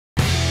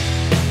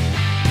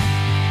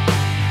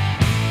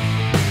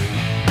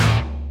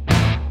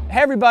Hey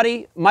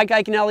everybody, Mike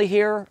Iaconelli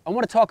here. I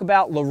want to talk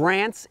about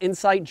Lowrance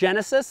Insight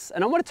Genesis,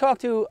 and I want to talk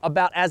to you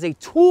about as a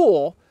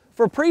tool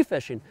for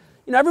pre-fishing.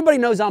 You know, everybody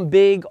knows I'm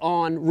big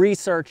on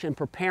research and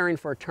preparing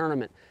for a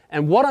tournament,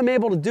 and what I'm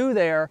able to do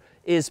there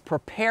is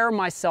prepare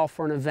myself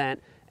for an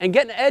event and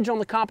get an edge on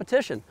the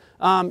competition.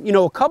 You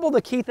know, a couple of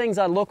the key things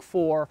I look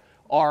for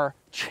are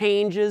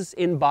changes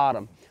in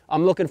bottom.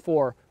 I'm looking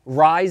for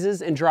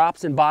rises and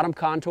drops in bottom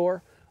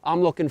contour.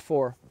 I'm looking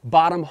for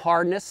bottom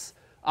hardness.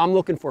 I'm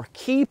looking for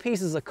key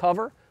pieces of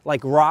cover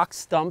like rocks,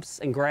 stumps,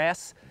 and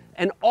grass.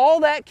 And all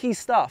that key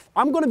stuff,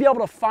 I'm going to be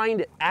able to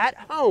find it at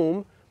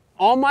home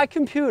on my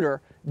computer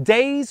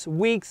days,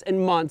 weeks,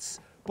 and months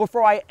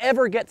before I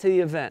ever get to the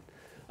event.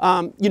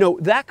 You know,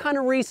 that kind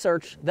of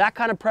research, that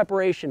kind of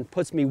preparation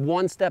puts me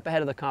one step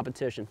ahead of the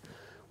competition.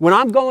 When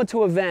I'm going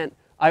to an event,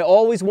 I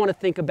always want to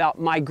think about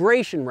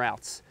migration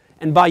routes.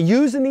 And by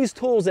using these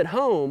tools at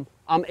home,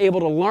 I'm able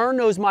to learn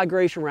those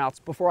migration routes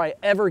before I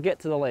ever get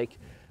to the lake.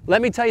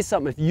 Let me tell you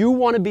something, if you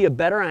want to be a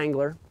better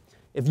angler,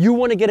 if you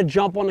want to get a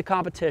jump on the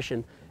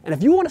competition, and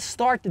if you want to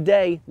start the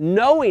day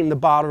knowing the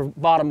bottom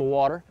of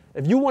water,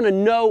 if you want to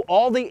know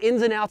all the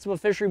ins and outs of a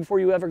fishery before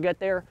you ever get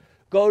there,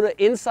 go to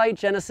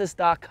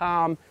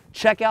insightgenesis.com,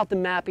 check out the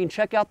mapping,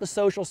 check out the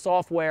social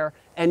software,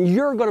 and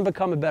you're going to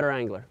become a better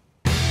angler.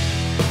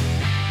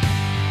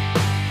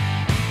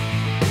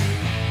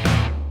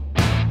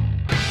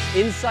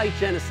 Insight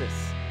Genesis.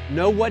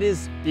 Know what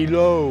is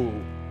below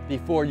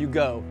before you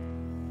go.